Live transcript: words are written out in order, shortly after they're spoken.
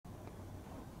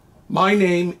My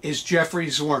name is Jeffrey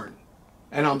Zwirn,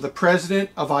 and I'm the president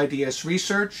of IDS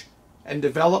Research and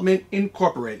Development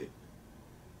Incorporated.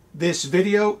 This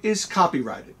video is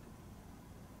copyrighted.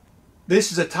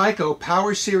 This is a Tyco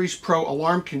Power Series Pro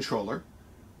alarm controller,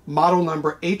 model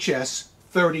number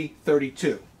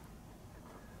HS3032.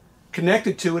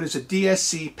 Connected to it is a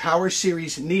DSC Power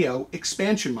Series Neo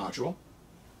expansion module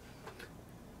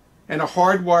and a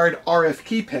hardwired RF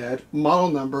keypad, model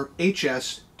number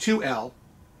HS2L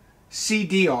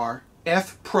CDR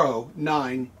F Pro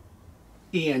 9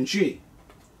 ENG.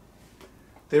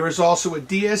 There is also a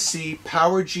DSC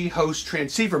PowerG host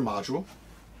transceiver module,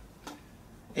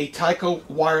 a Tyco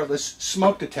wireless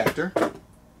smoke detector,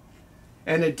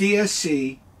 and a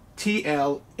DSC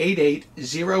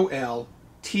TL880L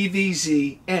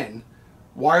TVZN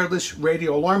wireless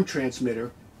radio alarm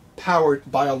transmitter powered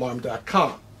by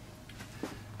Alarm.com.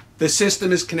 The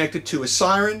system is connected to a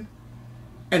Siren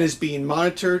and is being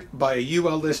monitored by a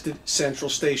UL listed central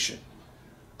station.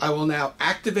 I will now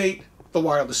activate the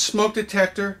wireless smoke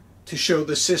detector to show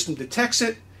the system detects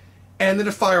it and that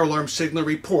a fire alarm signal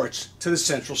reports to the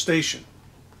central station.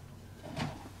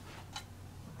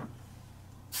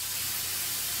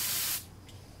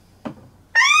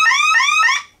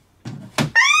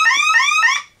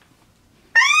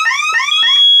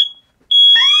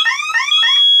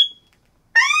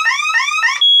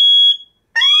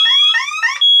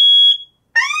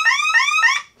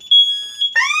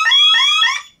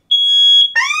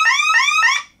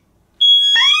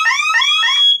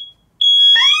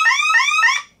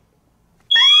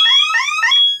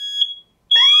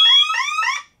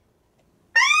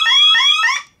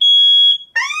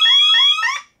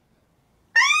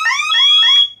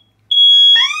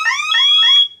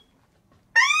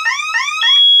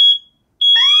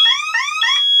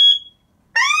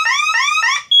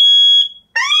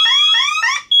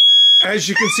 As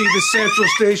you can see, the central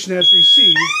station has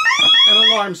received an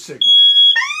alarm signal.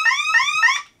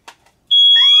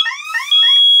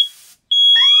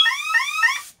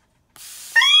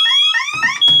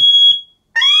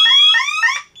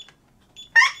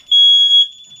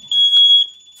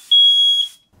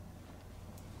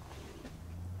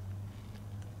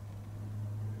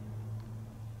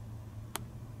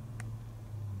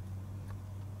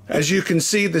 As you can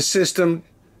see, the system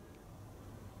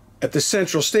at the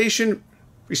central station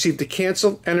received a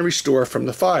cancel and a restore from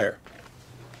the fire.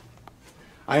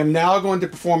 I am now going to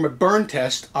perform a burn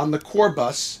test on the core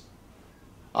bus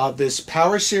of this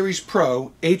Power Series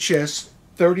Pro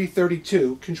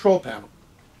HS3032 control panel.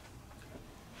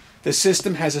 The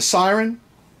system has a Siren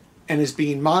and is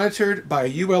being monitored by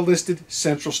a UL listed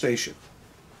central station.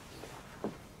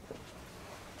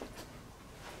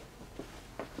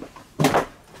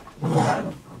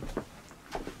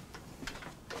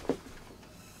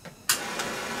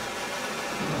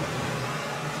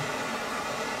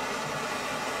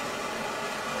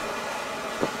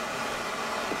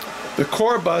 The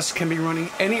core bus can be running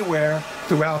anywhere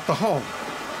throughout the home,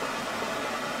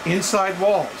 inside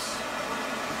walls,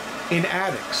 in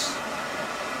attics,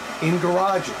 in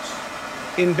garages,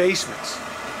 in basements.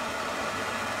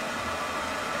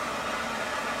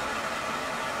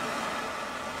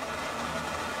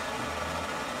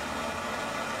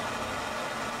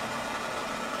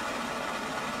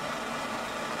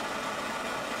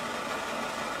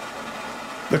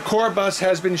 The core bus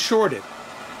has been shorted.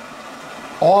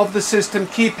 All of the system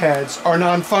keypads are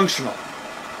non-functional.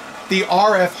 The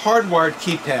RF hardwired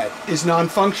keypad is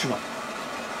non-functional.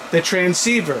 The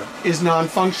transceiver is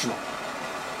non-functional.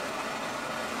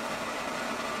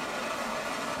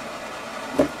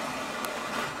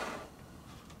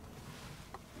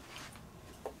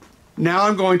 Now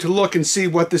I'm going to look and see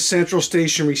what the central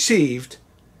station received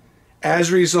as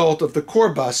a result of the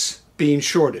core bus being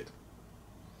shorted.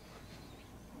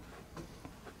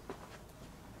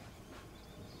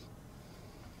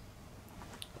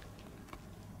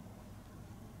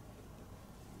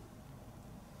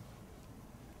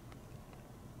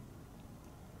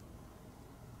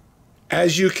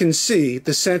 As you can see,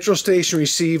 the central station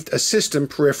received a system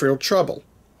peripheral trouble.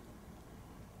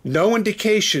 No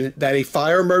indication that a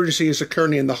fire emergency is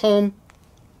occurring in the home,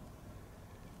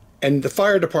 and the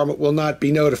fire department will not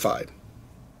be notified.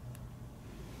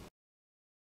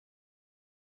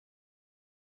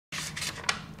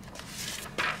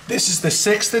 This is the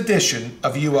 6th edition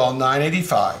of UL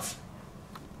 985,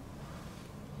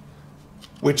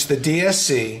 which the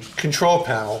DSC Control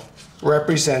Panel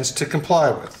represents to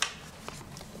comply with.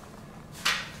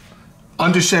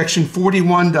 Under section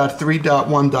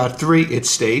 41.3.1.3, it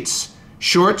states,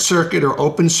 short circuit or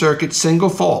open circuit single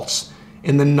faults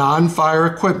in the non-fire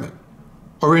equipment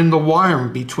or in the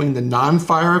wiring between the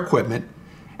non-fire equipment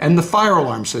and the fire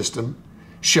alarm system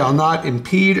shall not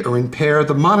impede or impair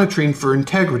the monitoring for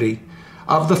integrity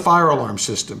of the fire alarm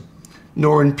system,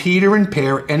 nor impede or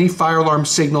impair any fire alarm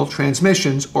signal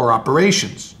transmissions or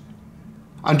operations.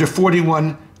 Under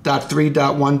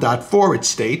 41.3.1.4 it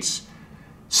states,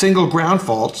 single ground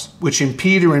faults which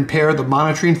impede or impair the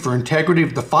monitoring for integrity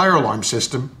of the fire alarm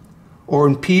system or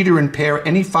impede or impair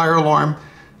any fire alarm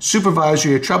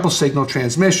supervisory or trouble signal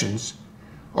transmissions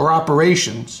or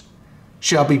operations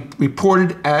shall be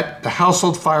reported at the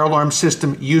household fire alarm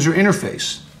system user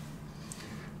interface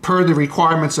per the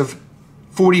requirements of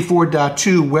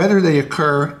 44.2, whether they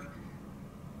occur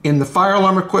in the fire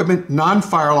alarm equipment,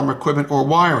 non-fire alarm equipment, or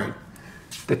wiring.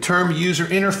 The term user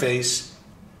interface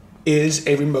is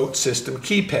a remote system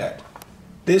keypad.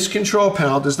 This control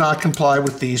panel does not comply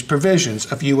with these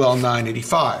provisions of UL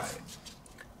 985.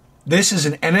 This is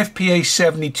an NFPA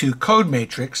 72 code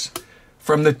matrix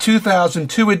from the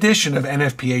 2002 edition of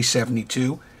NFPA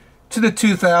 72 to the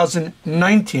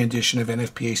 2019 edition of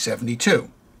NFPA 72.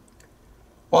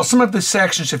 While some of the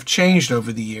sections have changed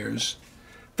over the years,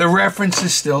 the reference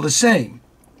is still the same.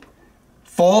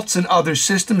 Faults in other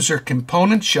systems or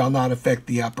components shall not affect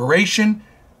the operation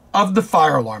of the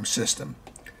fire alarm system.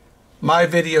 My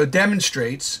video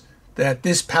demonstrates that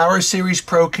this Power Series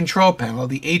Pro control panel,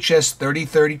 the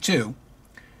HS3032,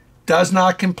 does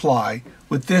not comply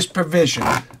with this provision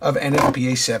of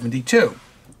NFPA 72.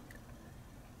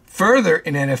 Further,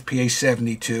 in NFPA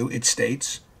 72, it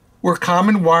states, where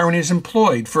common wiring is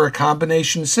employed for a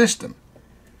combination system,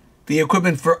 the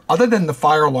equipment for other than the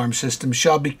fire alarm system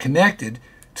shall be connected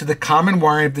to the common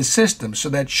wiring of the system so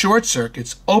that short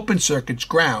circuits, open circuits,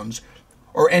 grounds,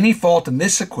 or any fault in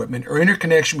this equipment or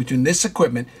interconnection between this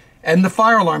equipment and the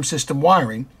fire alarm system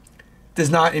wiring does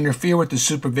not interfere with the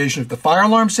supervision of the fire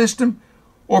alarm system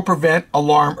or prevent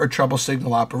alarm or trouble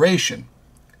signal operation.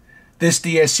 This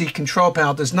DSC control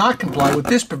panel does not comply with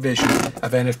this provision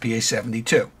of NFPA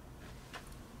 72.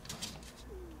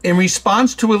 In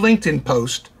response to a LinkedIn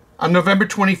post on November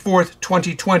 24,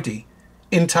 2020,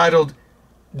 entitled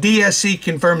DSC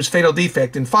Confirms Fatal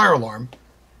Defect in Fire Alarm,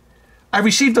 I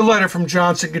received a letter from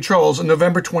Johnson Controls on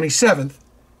November 27,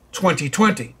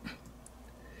 2020.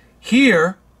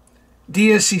 Here,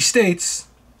 DSC states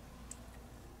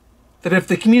that if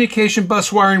the communication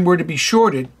bus wiring were to be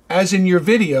shorted, as in your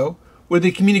video, where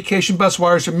the communication bus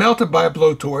wires are melted by a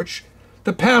blowtorch,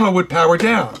 the panel would power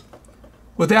down,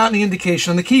 without any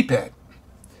indication on the keypad.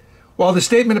 While the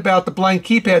statement about the blank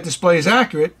keypad display is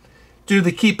accurate, due to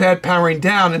the keypad powering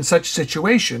down in such a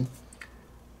situation,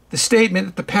 the statement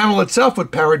that the panel itself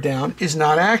would power down is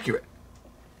not accurate.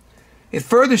 It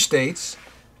further states,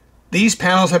 these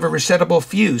panels have a resettable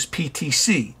fuse,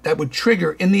 PTC, that would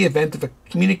trigger in the event of a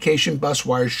communication bus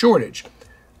wire shortage,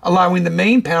 allowing the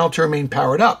main panel to remain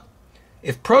powered up.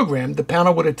 If programmed, the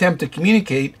panel would attempt to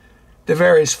communicate the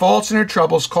various faults and or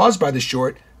troubles caused by the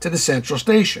short to the central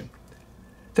station.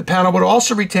 The panel would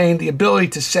also retain the ability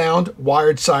to sound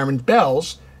wired siren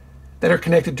bells that are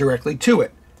connected directly to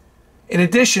it. In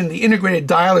addition, the integrated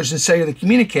dialers and cellular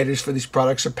communicators for these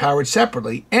products are powered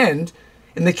separately and,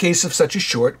 in the case of such a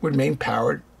short, would remain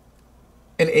powered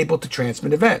and able to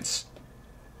transmit events.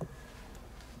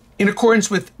 In accordance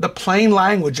with the plain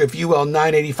language of UL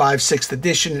 985 6th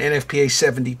edition and NFPA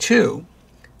 72,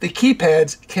 the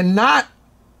keypads cannot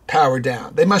power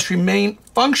down. They must remain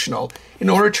functional in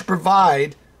order to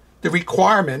provide the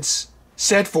requirements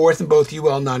set forth in both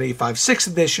UL 985 6th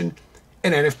edition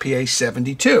and NFPA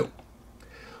 72.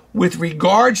 With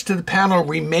regards to the panel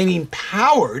remaining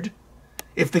powered,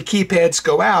 if the keypads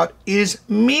go out, is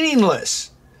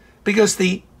meaningless because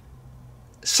the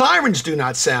sirens do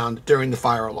not sound during the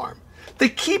fire alarm. The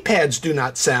keypads do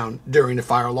not sound during the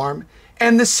fire alarm,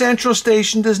 and the central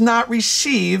station does not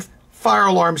receive fire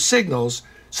alarm signals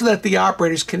so that the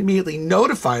operators can immediately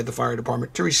notify the fire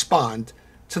department to respond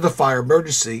to the fire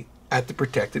emergency at the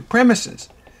protected premises.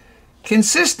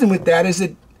 Consistent with that is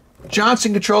that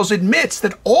Johnson Controls admits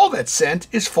that all that's sent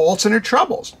is faults and or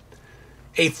troubles.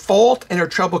 A fault and or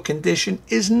trouble condition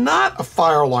is not a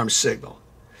fire alarm signal.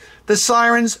 The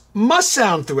sirens must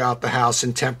sound throughout the house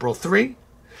in temporal 3.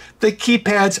 The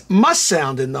keypads must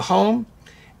sound in the home,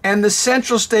 and the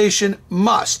central station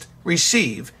must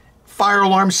receive fire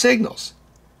alarm signals.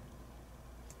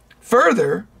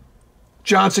 Further,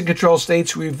 Johnson Controls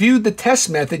states reviewed the test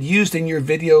method used in your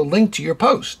video linked to your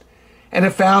post and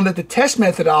have found that the test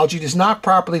methodology does not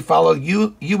properly follow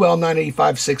UL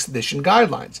 985 6th edition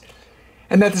guidelines,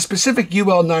 and that the specific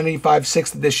UL 985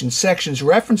 6th edition sections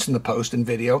referenced in the post and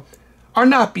video are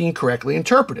not being correctly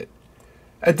interpreted.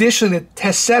 Additionally, the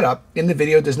test setup in the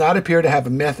video does not appear to have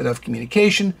a method of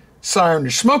communication, siren, or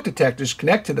smoke detectors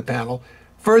connect to the panel,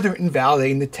 further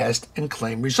invalidating the test and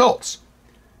claim results.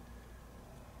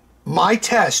 My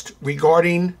test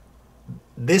regarding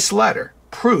this letter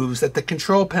proves that the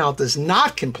control panel does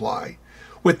not comply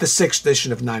with the 6th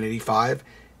edition of 985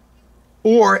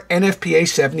 or NFPA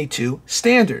 72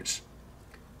 standards.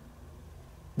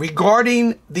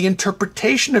 Regarding the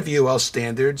interpretation of UL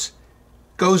standards,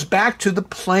 goes back to the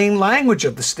plain language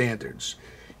of the standards.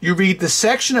 You read the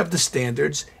section of the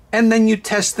standards and then you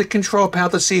test the control panel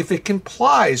to see if it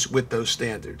complies with those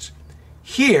standards.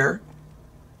 Here,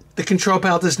 the control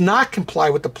panel does not comply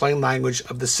with the plain language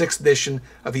of the 6th edition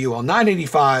of UL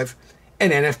 985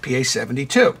 and NFPA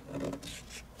 72.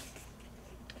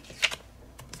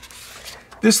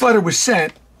 This letter was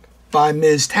sent by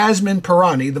Ms. Tasmin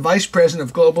Pirani, the Vice President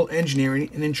of Global Engineering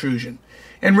and Intrusion,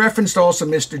 and referenced also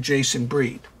Mr. Jason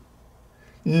Breed.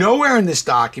 Nowhere in this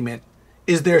document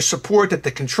is there support that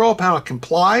the control panel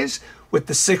complies with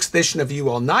the 6th edition of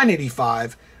UL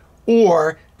 985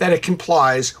 or that it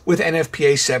complies with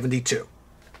NFPA 72.